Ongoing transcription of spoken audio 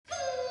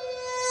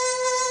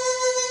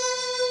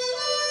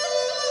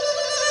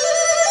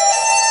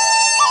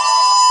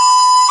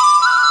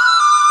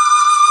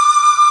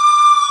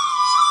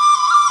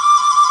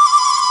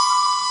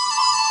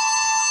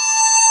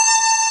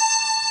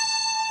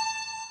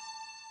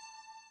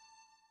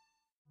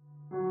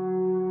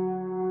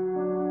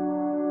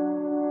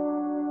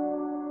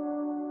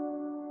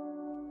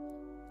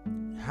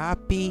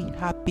Happy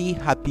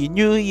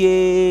New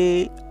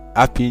Year.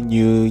 Happy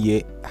New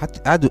Year.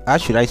 How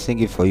should I sing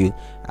it for you?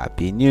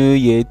 Happy New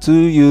Year to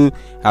you.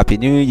 Happy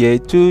New Year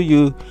to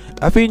you.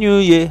 Happy New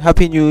Year.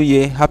 Happy New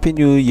Year. Happy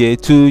New Year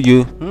to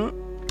you.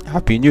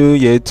 Happy New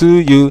Year to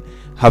you.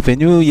 Happy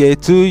New Year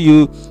to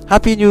you.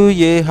 Happy New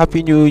Year.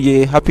 Happy New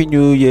Year. Happy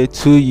New Year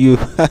to you.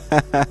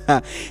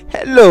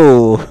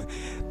 Hello.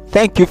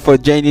 Thank you for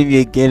joining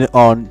me again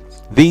on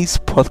this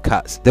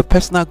podcast, the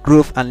Personal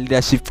Growth and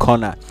Leadership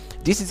Corner.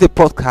 This is a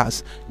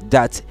podcast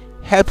that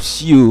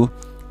helps you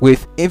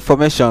with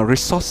information,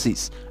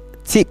 resources,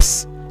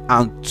 tips,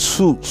 and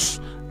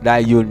tools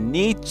that you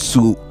need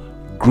to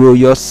grow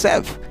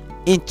yourself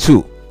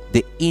into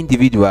the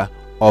individual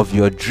of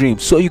your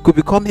dreams, so you could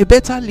become a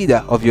better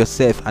leader of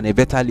yourself and a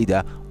better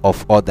leader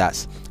of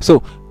others.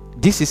 So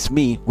this is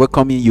me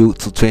welcoming you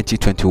to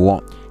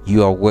 2021.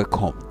 You are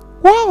welcome.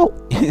 Wow.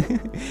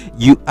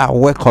 You are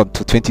welcome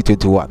to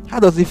 2021. How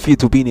does it feel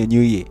to be in a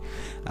new year?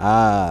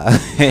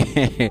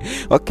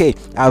 Okay,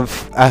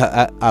 I've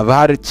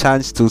had a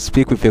chance to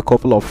speak with a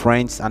couple of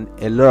friends, and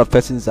a lot of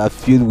persons are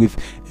filled with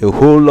a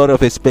whole lot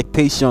of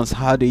expectations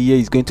how the year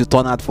is going to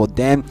turn out for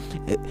them.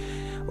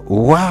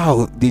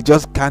 Wow, they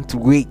just can't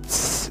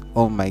wait.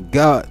 Oh my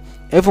God.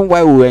 Even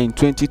while we were in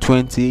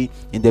 2020,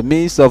 in the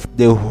midst of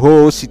the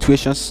whole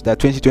situations that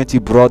 2020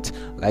 brought,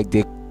 like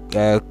the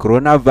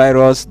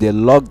coronavirus, the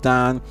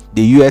lockdown,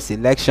 the US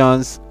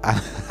elections,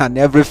 and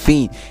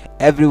everything,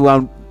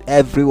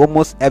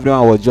 almost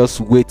everyone was just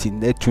waiting.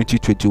 Let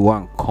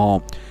 2021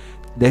 come.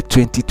 Let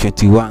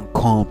 2021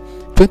 come.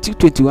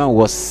 2021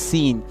 was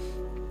seen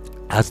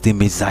as the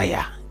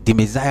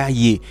Messiah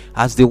year,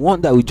 as the one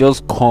that will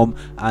just come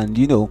and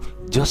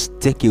just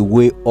take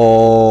away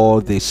all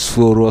the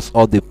sorrows,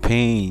 all the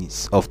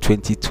pains of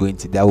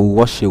 2020, that will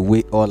wash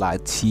away all our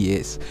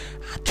tears.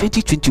 And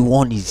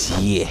 2021 is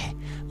here.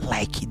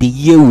 Like the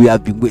year we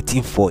have been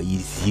waiting for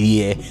is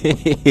here.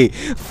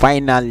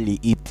 Finally,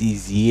 it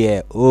is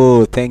here.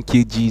 Oh, thank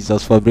you,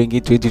 Jesus, for bringing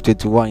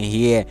 2021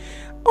 here.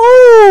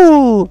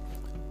 Oh,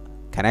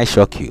 can I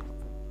shock you?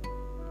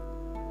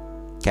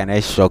 Can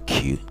I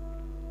shock you?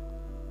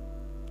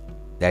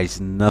 There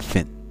is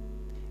nothing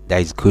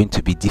that is going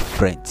to be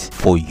different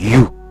for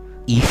you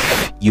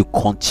if you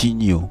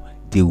continue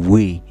the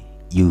way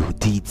you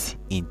did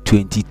in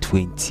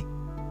 2020.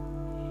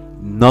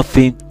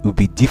 Nothing will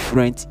be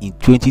different in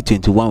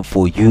 2021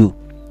 for you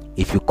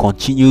if you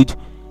continued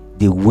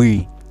the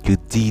way you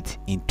did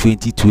in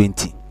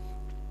 2020.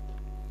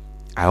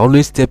 I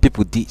always tell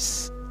people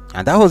this,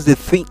 and that was the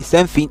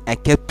same thing I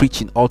kept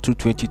preaching all through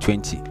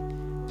 2020.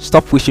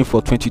 Stop wishing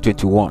for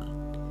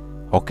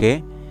 2021,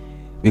 okay?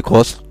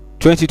 Because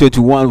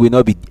 2021 will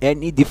not be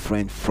any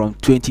different from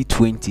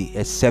 2020,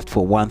 except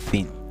for one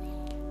thing,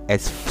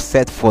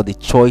 except for the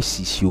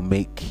choices you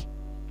make.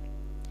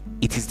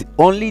 It is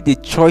only the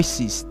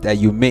choices that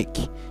you make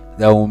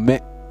that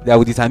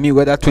will determine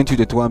whether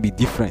 2021 will be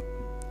different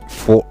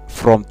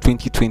from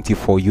 2020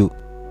 for you.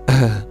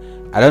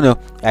 I don't know.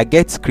 I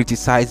get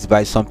criticized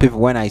by some people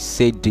when I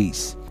say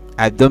this.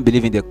 I don't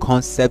believe in the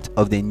concept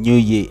of the new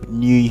year,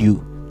 new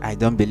you. I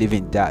don't believe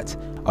in that.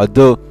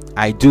 Although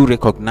I do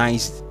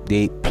recognize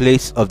the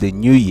place of the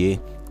new year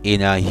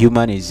in our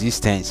human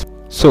existence.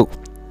 So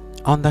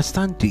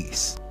understand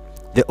this.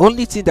 The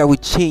only thing that will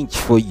change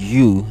for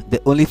you,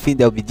 the only thing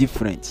that will be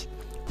different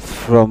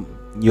from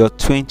your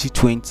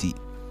 2020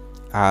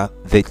 are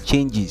the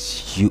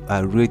changes you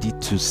are ready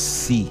to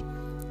see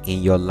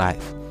in your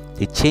life.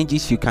 The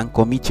changes you can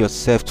commit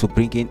yourself to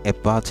bringing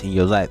about in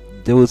your life.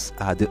 Those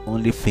are the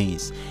only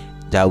things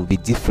that will be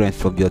different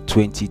from your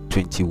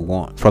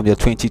 2021, from your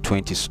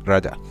 2020s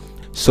rather.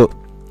 So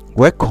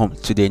welcome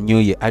to the new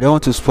year. I don't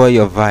want to spoil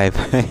your vibe.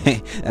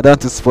 I don't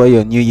want to spoil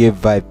your new year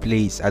vibe,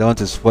 please. I don't want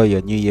to spoil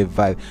your new year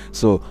vibe.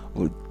 So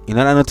in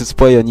order not to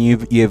spoil your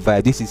new year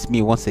vibe, this is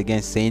me once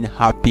again saying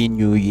Happy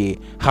New Year.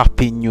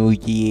 Happy New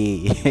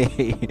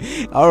Year.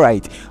 All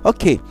right.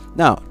 Okay.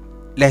 Now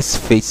let's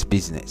face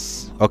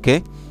business.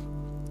 Okay.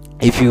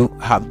 If you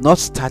have not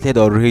started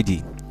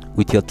already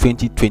with your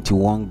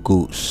 2021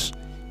 goals,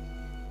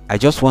 I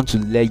just want to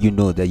let you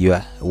know that you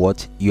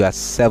are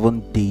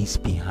 7 days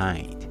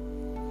behind.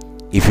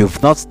 If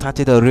you've not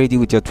started already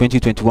with your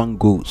 2021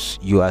 goals,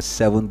 you are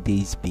 7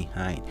 days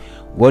behind.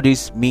 What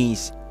this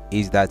means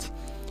is that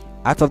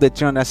out of the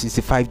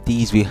 365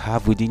 days we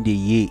have within the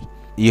year,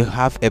 you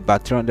have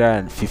about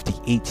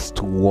 358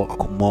 to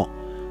work more.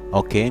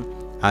 Okay?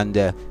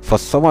 And for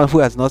someone who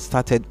has not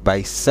started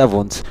by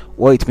 7th,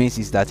 what it means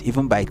is that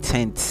even by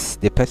 10th,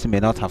 the person may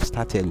not have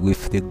started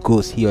with the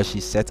goals he or she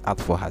set out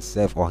for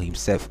herself or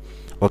himself.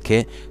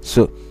 Okay?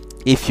 So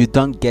if you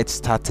don't get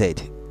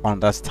started,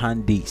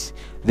 understand this: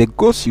 the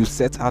goals you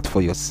set out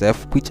for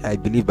yourself, which I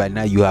believe by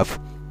now you have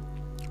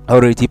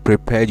already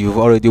prepared, you've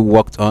already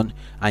worked on,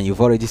 and you've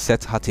already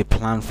set out a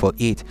plan for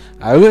it.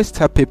 I always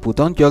tell people,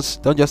 don't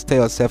just tell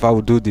yourself I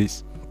will do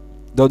this.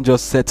 Don't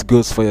just set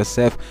goals for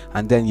yourself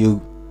and then you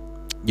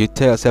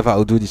tell yourself I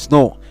will do this.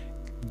 No,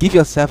 give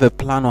yourself a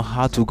plan on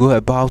how to go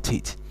about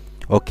it.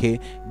 Okay,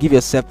 give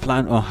yourself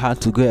plan on how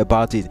to go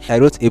about it. I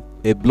wrote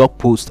a blog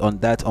post on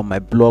that on my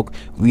blog,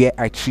 where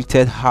I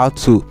treated how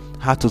to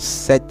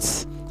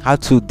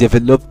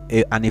develop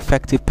an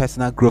effective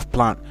personal growth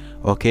plan.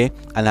 Okay,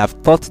 and I've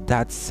taught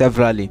that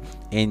severally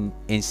in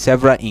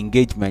several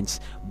engagements,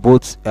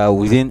 both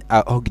within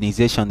our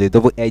organization, the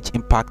Double Edge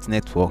Impact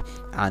Network,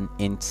 and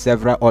in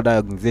several other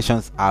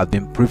organizations I've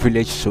been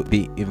privileged to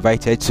be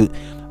invited to.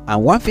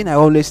 And one thing I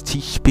always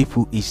teach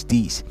people is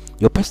this: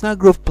 your personal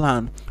growth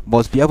plan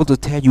must be able to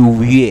tell you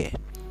where.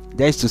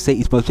 That is to say,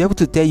 it must be able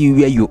to tell you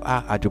where you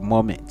are at the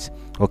moment.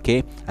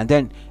 Okay, and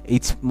then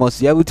it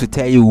must be able to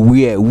tell you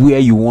where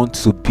you want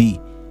to be.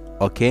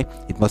 Okay,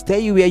 it must tell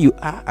you where you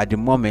are at the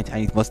moment,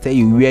 and it must tell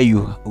you where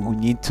you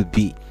need to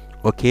be.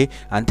 Okay,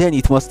 and then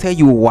it must tell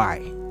you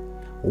why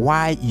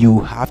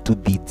you have to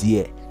be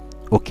there.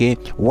 Okay,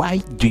 why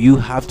do you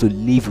have to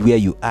live where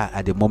you are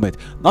at the moment?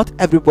 Not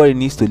everybody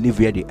needs to live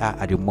where they are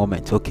at the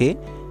moment. Okay.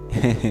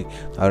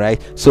 All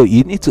right, so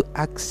you need to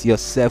ask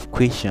yourself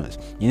questions.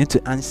 You need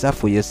to answer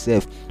for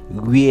yourself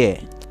where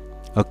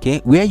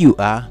you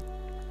are,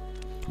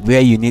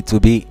 where you need to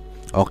be.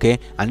 Okay,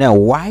 and then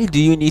why do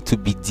you need to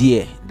be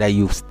there, that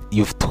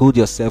you've told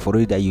yourself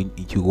already that you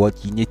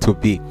what you need to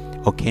be.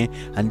 Okay,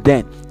 and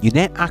then you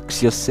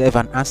ask yourself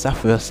and answer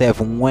for yourself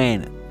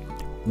when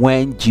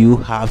do you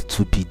have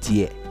to be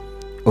there.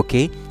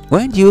 Okay,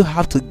 when do you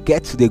have to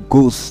get to the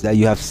goals that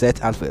you have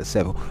set out for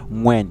yourself?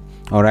 When?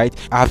 All right,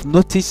 I've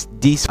noticed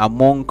this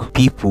among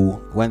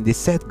people. When they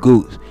set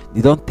goals,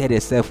 they don't tell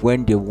themselves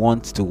when they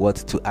want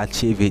to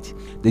achieve it.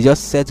 They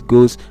just set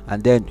goals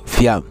and then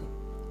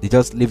they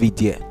just leave it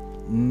there.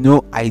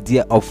 No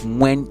idea of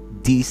when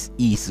this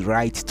is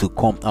right to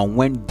come and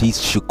when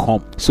this should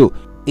come. So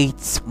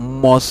it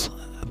must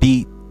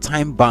be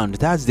time bound.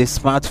 That's the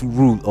SMART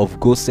rule of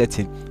goal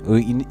setting.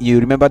 You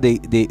remember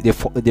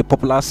the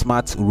popular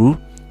SMART rule: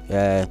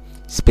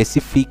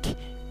 specific,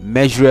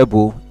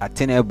 measurable,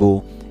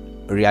 attainable,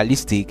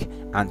 realistic,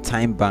 and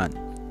time bound.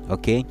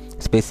 Okay,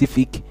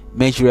 specific,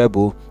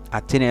 measurable,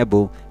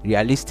 attainable,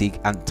 realistic,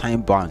 and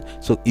time bound.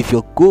 So if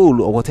your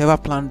goal or whatever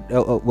plan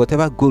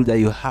whatever goal that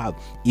you have,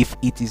 if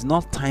it is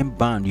not time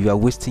bound, you are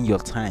wasting your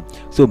time.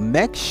 So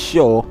make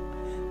sure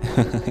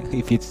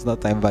if it's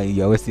not time bound,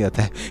 you are wasting your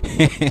time.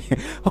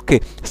 Okay,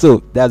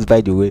 so that's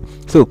by the way.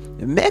 So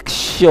make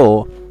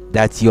sure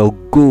that your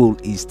goal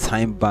is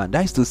time bound.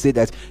 That is to say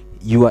that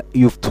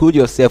you've told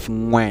yourself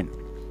when.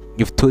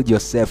 You've told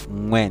yourself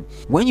when.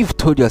 When you've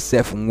told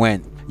yourself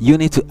when, you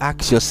need to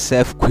ask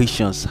yourself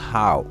questions.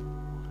 How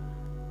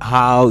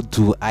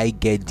do I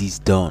get this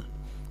done?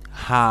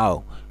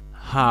 How?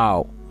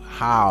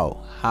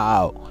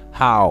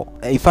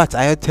 In fact,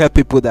 I tell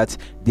people that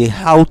the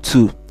how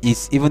to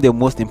is even the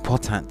most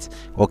important.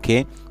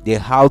 Okay, the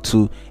how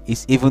to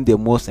is even the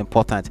most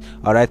important.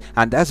 All right,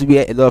 and that's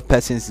where a lot of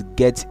persons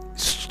get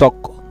stuck.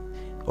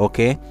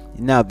 Okay,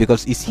 now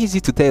because it's easy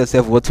to tell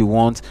yourself what you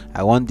want.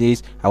 I want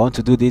this, I want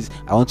to do this,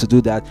 I want to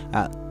do that,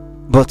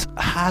 but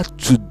how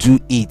to do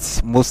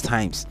it most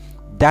times,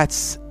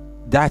 that's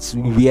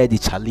where the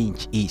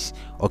challenge is.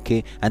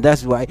 Okay, and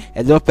that's why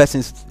a lot of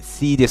persons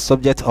see the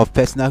subject of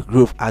personal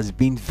growth as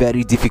being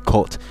very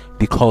difficult,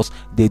 because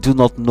they do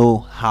not know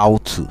how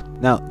to.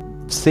 Now,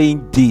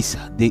 saying this,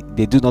 they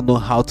do not know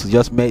how to,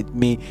 just made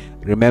me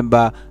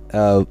remember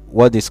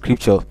what the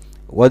scripture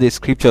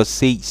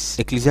says,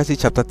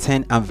 Ecclesiastes chapter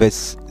 10 and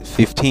verse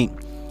 15,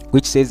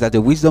 which says that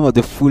the wisdom of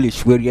the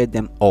foolish wearieth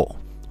them all,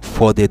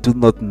 for they do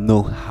not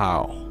know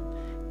how.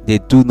 They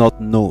do not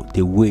know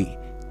the way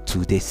to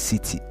the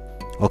city.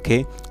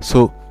 Okay,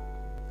 so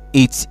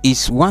it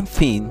is one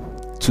thing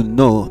to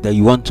know that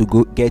you want to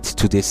go get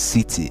to the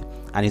city,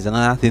 and it's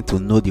another thing to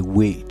know the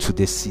way to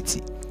the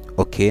city.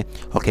 Okay,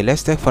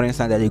 let's take for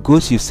instance that the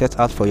goals you set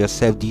out for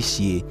yourself this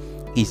year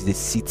is the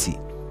city.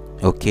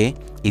 Okay,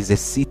 is the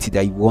city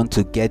that you want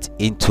to get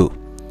into,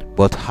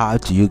 but how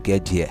do you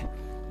get there?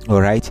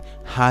 All right,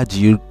 how do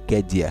you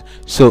get there?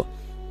 So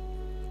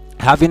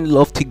having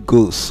lofty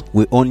goals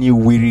will only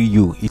weary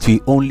you. It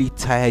will only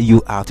tire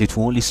you out. It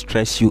will only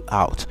stress you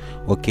out.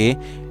 Okay,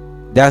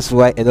 that's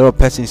why a lot of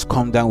persons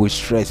come down with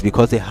stress,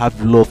 because they have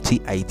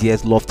lofty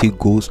ideas, lofty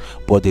goals,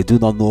 but they do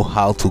not know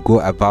how to go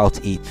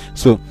about it.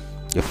 So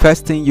the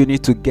first thing you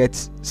need to get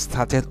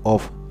started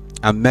off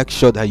and make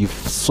sure that you've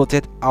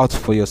sorted out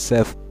for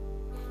yourself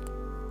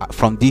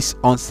from this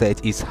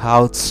onset is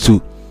how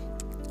to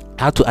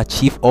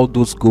achieve all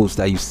those goals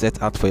that you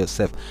set out for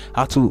yourself,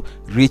 how to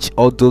reach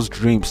all those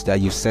dreams that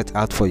you set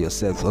out for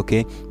yourself.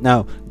 Okay,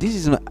 now this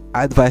is my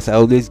advice I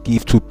always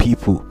give to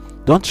people: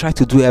 don't try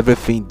to do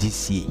everything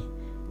this year.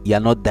 You are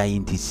not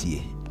dying this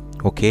year.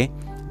 Okay,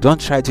 don't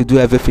try to do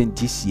everything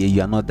this year.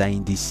 You are not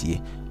dying this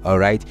year. All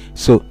right,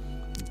 so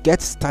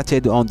get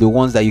started on the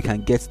ones that you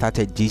can get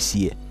started this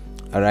year.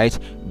 All right,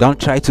 don't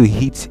try to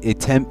hit a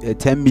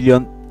 10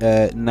 million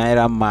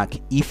naira mark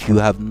if you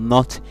have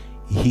not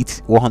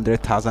hit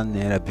 100,000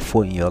 naira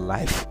before in your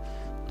life.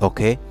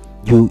 Okay,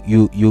 you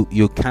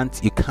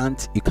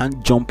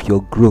can't jump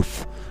your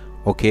growth.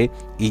 Okay,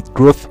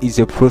 growth is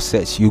a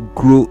process. You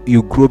grow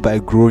by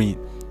growing.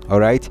 All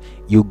right,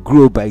 you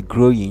grow by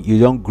growing. You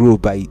don't grow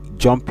by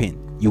jumping.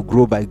 You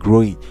grow by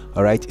growing.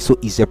 All right, so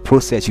it's a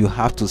process. You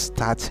have to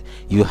start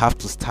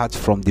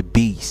from the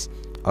base.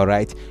 All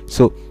right,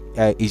 so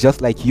it's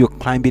just like you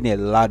climbing a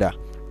ladder.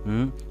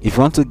 If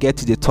you want to get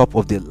to the top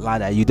of the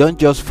ladder, you don't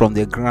just from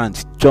the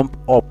ground jump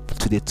up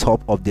to the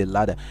top of the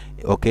ladder.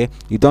 Okay,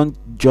 you don't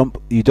jump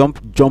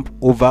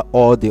over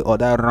all the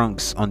other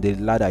rungs on the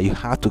ladder. You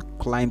have to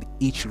climb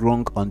each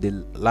rung on the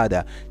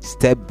ladder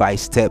step by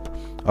step.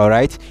 All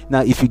right,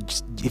 now if you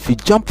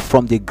jump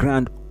from the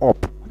ground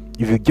up,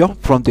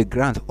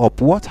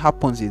 what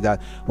happens is that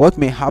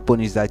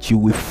you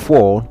will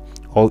fall,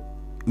 or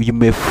you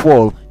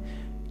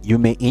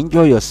may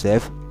injure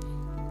yourself,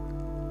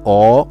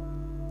 or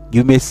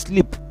you may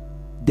slip.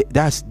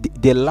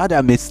 The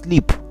ladder may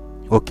slip.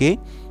 Okay,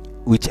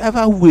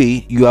 whichever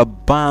way you are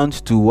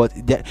bound to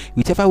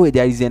whichever way,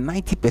 there is a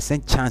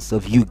 90% chance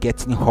of you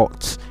getting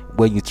hurt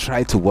when you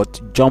try to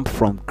jump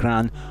from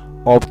ground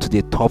up to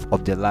the top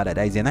of the ladder.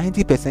 There is a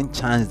 90%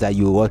 chance that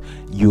you will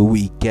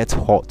get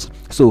hurt.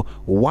 So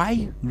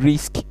why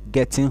risk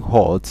getting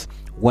hurt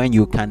when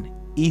you can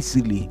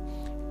easily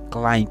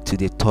climb to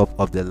the top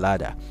of the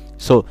ladder?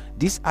 So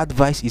this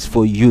advice is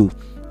for you.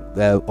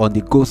 On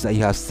the goals that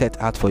you have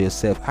set out for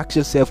yourself. Ask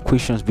yourself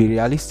questions. Be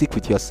realistic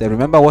with yourself.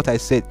 Remember what I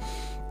said.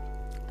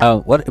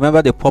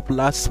 Remember the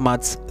popular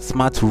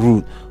SMART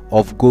rule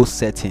of goal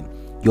setting.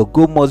 Your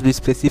goal must be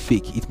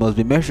specific. It must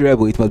be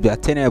measurable. It must be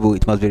attainable.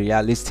 It must be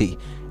realistic.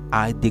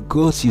 Are the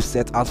goals you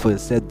set out for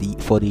yourself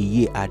for the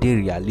year, are they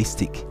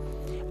realistic?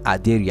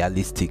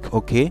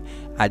 Okay,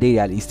 are they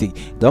realistic?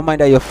 Don't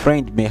mind that your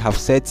friend may have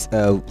set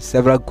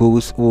several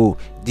goals. Oh,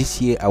 this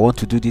year I want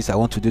to do this,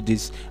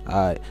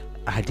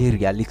 are they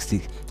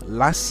realistic?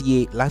 Last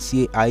year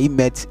I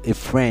met a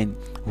friend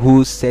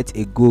who set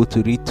a goal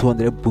to read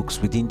 200 books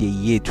within the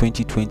year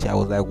 2020. I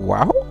was like,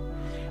 wow.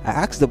 I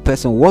asked the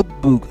person, what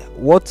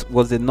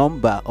was the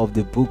number of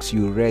the books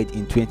you read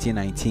in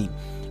 2019?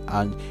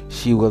 And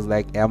she was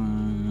like,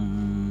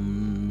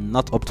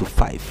 not up to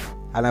 5.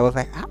 And I was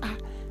like,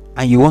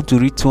 and you want to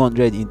read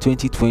 200 in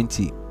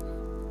 2020?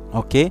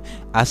 Okay,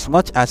 as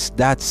much as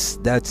that's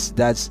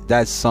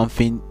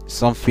something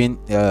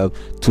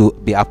to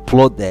be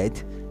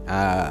applauded,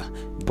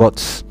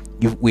 but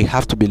we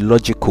have to be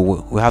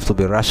logical. We have to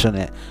be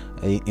rational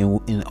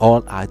in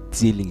all our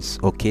dealings.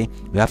 Okay,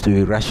 we have to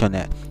be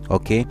rational.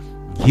 Okay,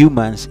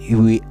 humans,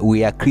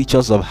 we are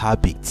creatures of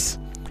habits.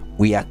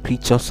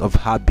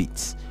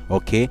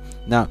 Okay,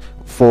 now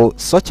for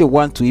such a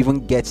one to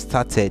even get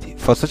started,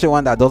 for such a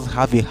one that doesn't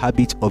have a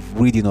habit of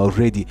reading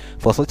already,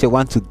 for such a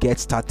one to get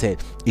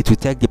started, it will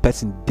take the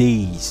person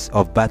days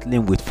of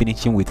battling with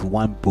finishing with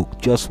one book,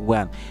 just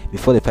one,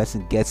 before the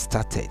person gets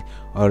started.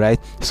 All right,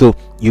 so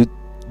you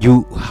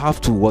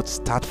have to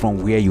start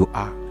from where you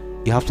are.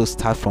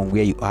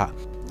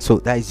 So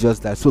that is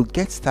just that. So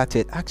get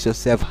started. Ask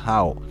yourself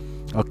how.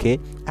 Okay,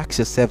 ask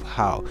yourself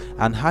how.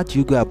 And how do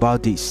you go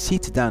about this?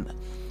 Sit down.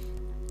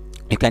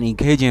 You can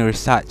engage in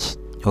research.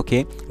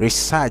 Okay,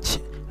 research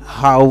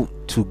how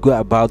to go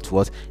about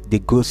the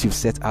goals you've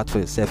set out for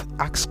yourself.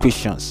 Ask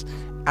questions.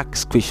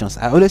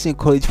 I always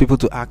encourage people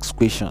to ask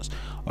questions.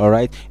 All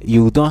right,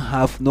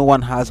 no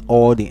one has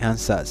all the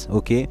answers.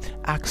 Okay,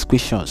 ask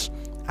questions.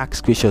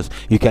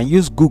 You can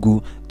use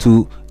Google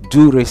to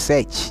do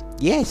research.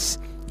 Yes,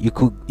 you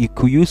could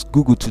use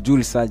Google to do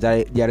research.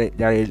 There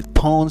are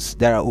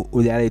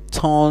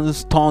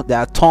tons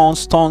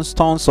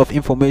of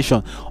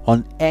information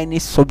on any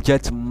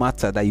subject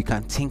matter that you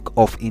can think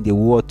of in the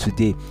world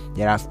today.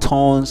 There are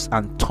tons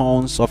and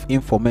tons of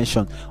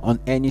information on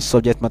any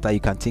subject matter you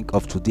can think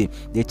of today.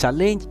 The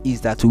challenge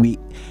is that we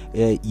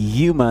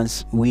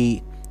humans,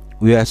 we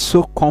are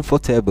so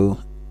comfortable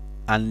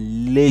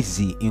and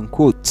lazy, in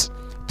quotes,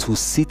 to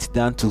sit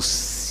down to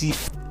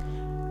sift,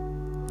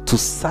 to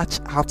search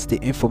out the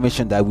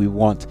information that we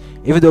want,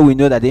 even though we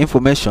know that the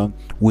information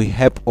will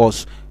help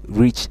us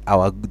reach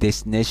our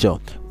destination.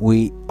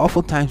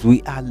 Oftentimes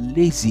we are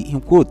lazy,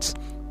 in quotes,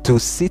 to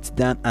sit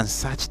down and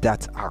search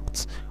that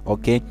out.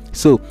 Okay,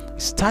 so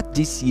start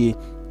this year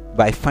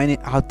by finding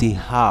out the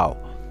how.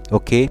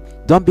 Okay,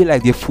 don't be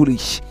like the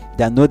foolish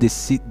that want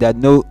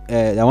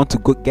to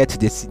get to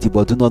the city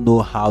but do not know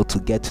how to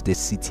get to the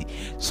city.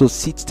 So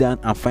sit down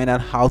and find out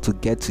how to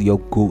get to your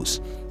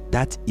goals.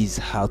 That is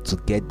how to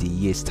get the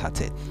year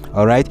started.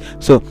 All right,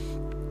 so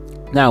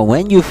now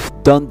when you've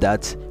done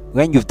that,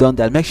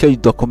 make sure you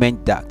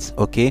document that.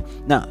 Okay,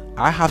 now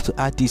I have to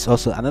add this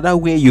also. Another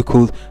way you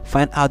could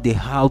find out the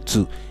how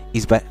to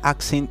is by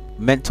asking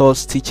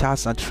mentors,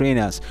 teachers and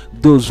trainers,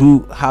 those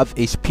who have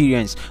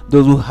experience,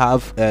 those who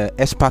have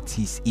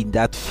expertise in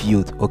that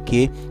field.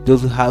 Okay,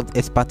 those who have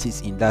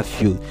expertise in that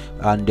field.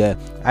 And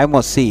I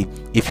must say,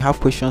 if you have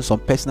questions on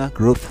personal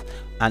growth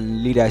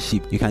and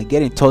leadership, you can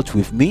get in touch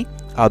with me.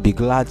 I'll be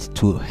glad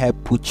to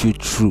help put you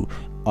through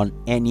on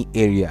any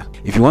area.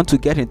 If you want to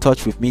get in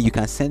touch with me, you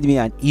can send me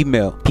an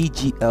email,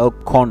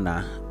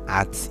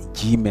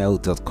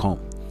 pglcorner@gmail.com.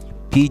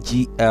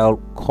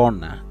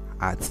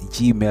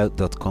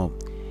 pglcorner@gmail.com.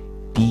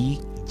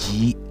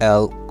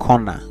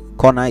 pglcorner,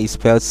 Corner is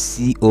spelled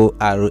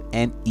CORNER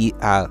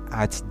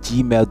at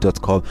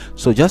gmail.com.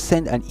 So just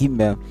send an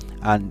email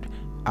and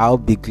I'll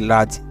be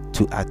glad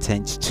to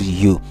attend to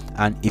you.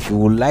 And if you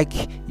would like,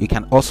 you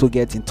can also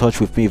get in touch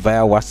with me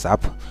via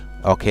WhatsApp.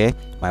 Okay,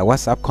 my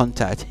WhatsApp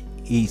contact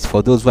is,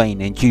 for those who are in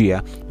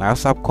Nigeria, my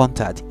WhatsApp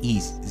contact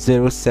is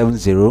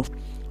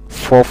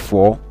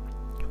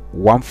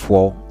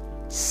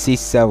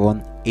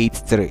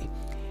 07044146783.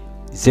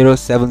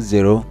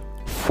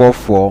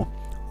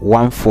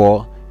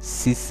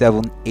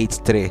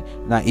 07044146783.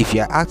 Now if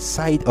you are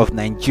outside of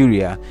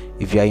Nigeria,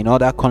 if you are in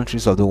other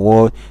countries of the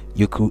world,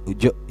 you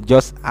could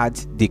just add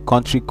the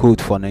country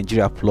code for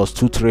Nigeria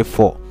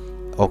 +234.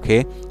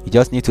 okay, you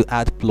just need to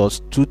add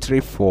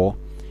 +234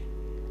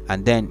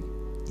 and then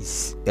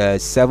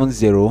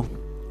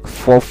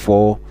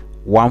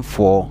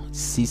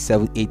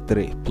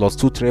 7044146783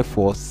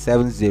 +234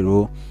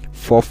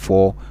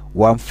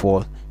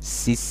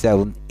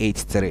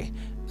 7044146783,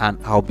 and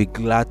I'll be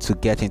glad to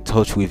get in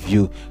touch with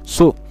you.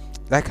 So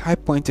like I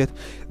pointed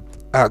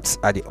out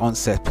at the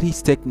onset,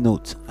 please take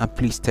note, and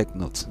please take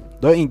note.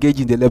 Don't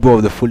engage in the labor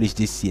of the foolish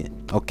this year.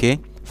 Okay,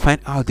 find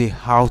out the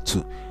how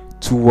to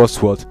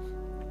towards what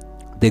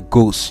the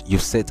goals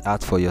you've set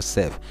out for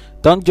yourself.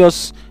 Don't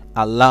just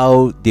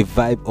allow the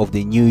vibe of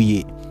the new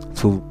year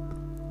to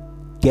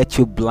get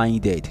you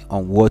blinded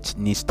on what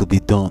needs to be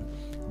done.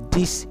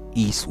 This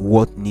is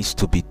what needs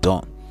to be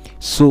done,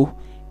 so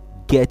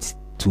get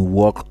to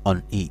work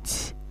on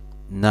it.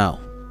 Now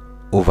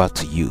over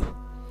to you.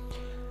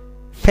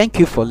 Thank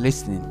you for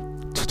listening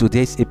to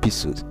today's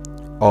episode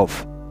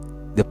of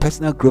the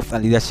Personal Growth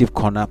and Leadership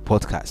Corner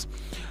podcast.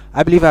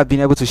 I believe I've been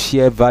able to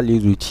share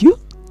value with you.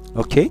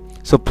 Okay,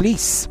 so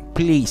please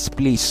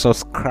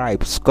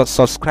subscribe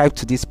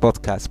to this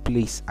podcast.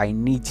 Please, I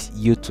need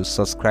you to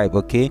subscribe.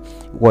 Okay,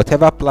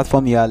 whatever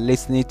platform you are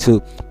listening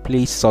to,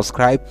 please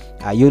subscribe.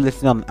 Are you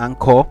listening on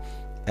Anchor,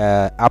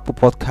 Apple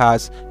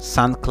Podcasts,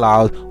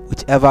 SoundCloud,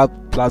 whichever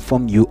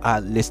platform you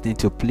are listening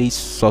to, please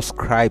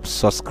subscribe.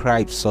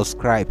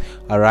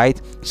 All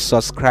right,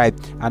 subscribe,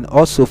 and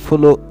also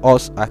follow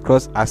us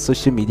across our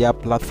social media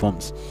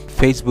platforms: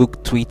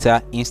 Facebook,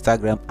 Twitter,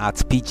 Instagram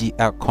at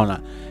PGL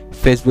Corner.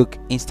 Facebook,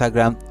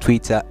 Instagram,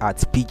 Twitter at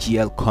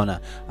PGL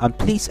Corner. And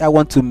please, I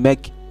want to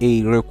make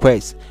a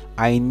request.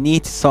 I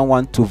need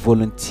someone to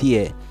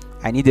volunteer.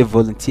 I need a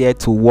volunteer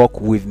to work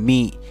with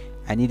me.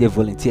 At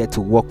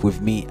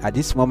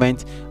this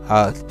moment,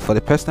 for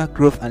the Personal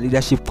Growth and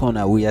Leadership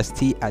Corner, we are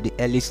still at the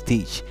early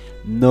stage.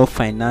 No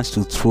finance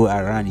to throw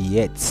around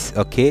yet.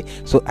 Okay,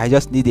 so I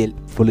just need a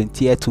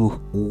volunteer to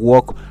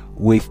work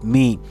with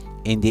me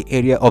in the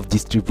area of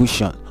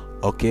distribution.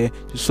 Okay,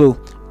 so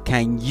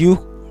can you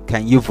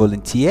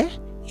volunteer?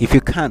 If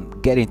you can,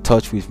 get in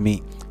touch with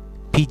me.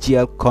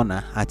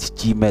 pglcorner at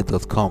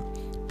gmail.com.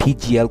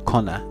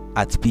 pglcorner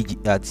at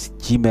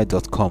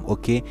gmail.com.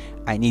 Okay,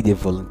 I need a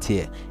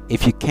volunteer.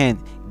 If you can,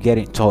 get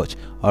in touch.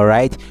 All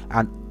right,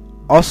 and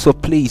also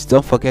please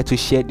don't forget to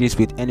share this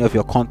with any of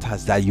your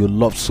contacts that you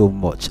love so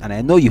much, and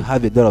I know you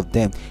have a lot of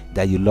them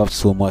that you love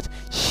so much.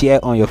 Share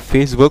on your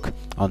Facebook,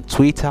 on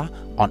Twitter,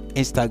 on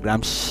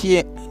Instagram.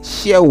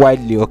 Share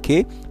widely.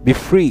 Okay, be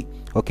free.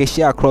 Okay,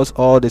 share across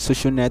all the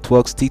social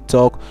networks,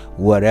 TikTok,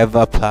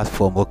 whatever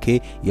platform.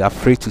 Okay, you are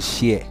free to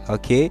share.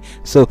 Okay,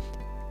 so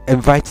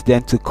invite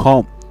them to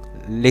come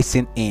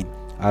listen in.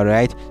 All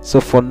right, so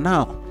for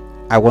now,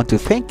 I want to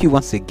thank you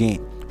once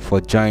again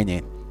for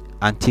joining.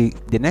 Until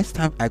the next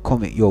time I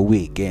come your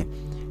way again,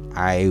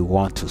 I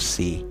want to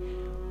say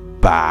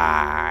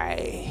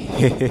bye.